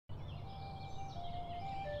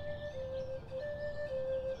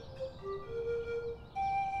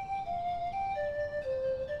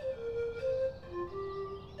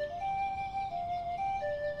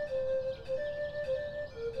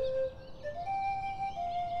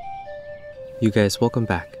You guys, welcome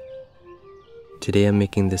back. Today I'm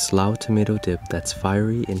making this Lao tomato dip that's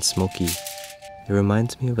fiery and smoky. It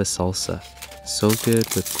reminds me of a salsa, so good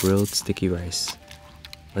with grilled sticky rice.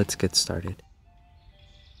 Let's get started.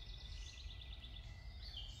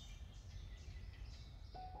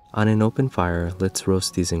 On an open fire, let's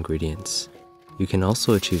roast these ingredients. You can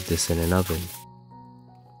also achieve this in an oven.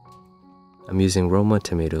 I'm using Roma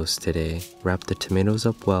tomatoes today. Wrap the tomatoes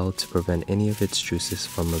up well to prevent any of its juices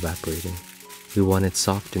from evaporating. We want it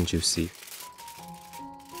soft and juicy.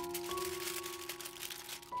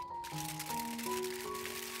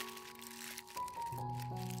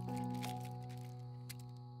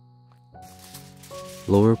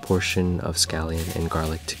 Lower portion of scallion and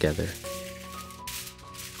garlic together.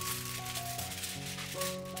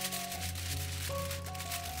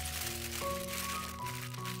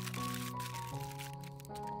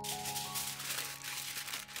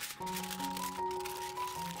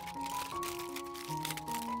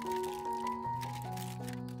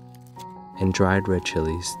 And dried red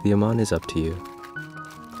chilies. The amount is up to you.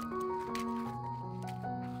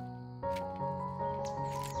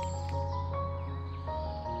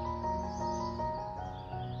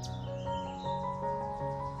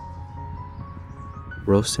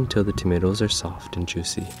 Roast until the tomatoes are soft and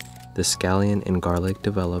juicy. The scallion and garlic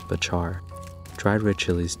develop a char. Dried red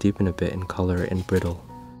chilies deepen a bit in color and brittle.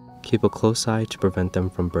 Keep a close eye to prevent them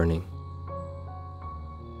from burning.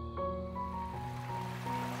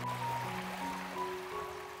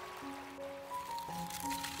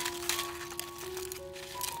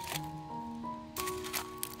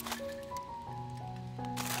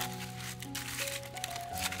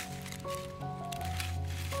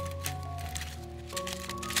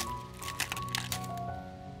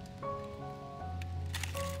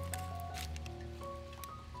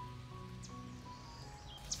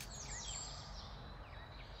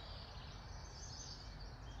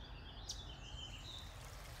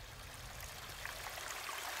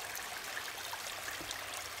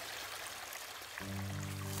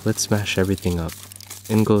 Let's smash everything up.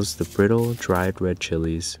 In goes the brittle, dried red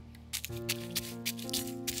chilies,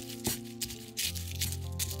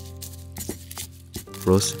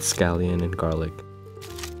 roasted scallion and garlic,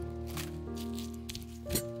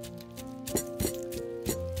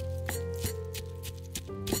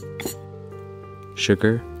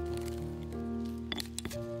 sugar,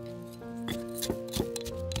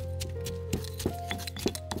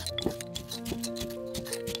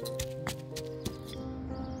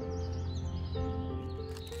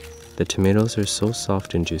 the tomatoes are so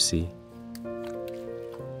soft and juicy.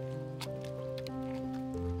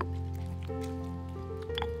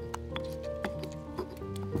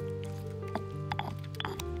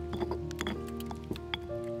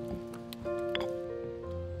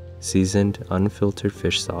 Seasoned, unfiltered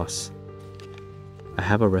fish sauce. I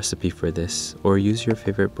have a recipe for this, or use your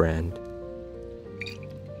favorite brand.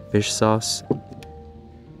 Fish sauce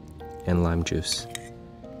and lime juice.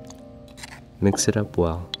 Mix it up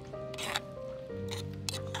well.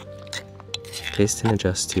 Taste and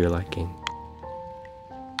adjust to your liking.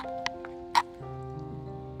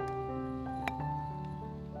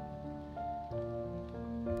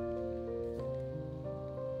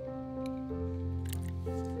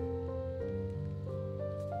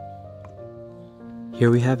 Here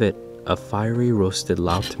we have it, a fiery roasted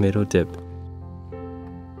Lao tomato dip.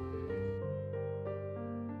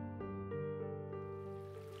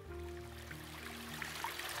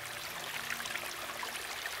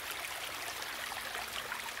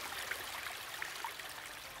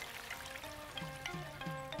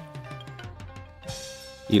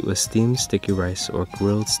 Eat with steamed sticky rice or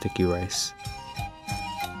grilled sticky rice.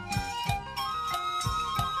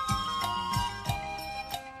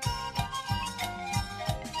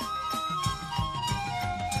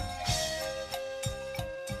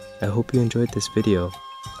 I hope you enjoyed this video.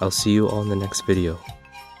 I'll see you all in the next video.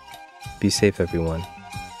 Be safe, everyone.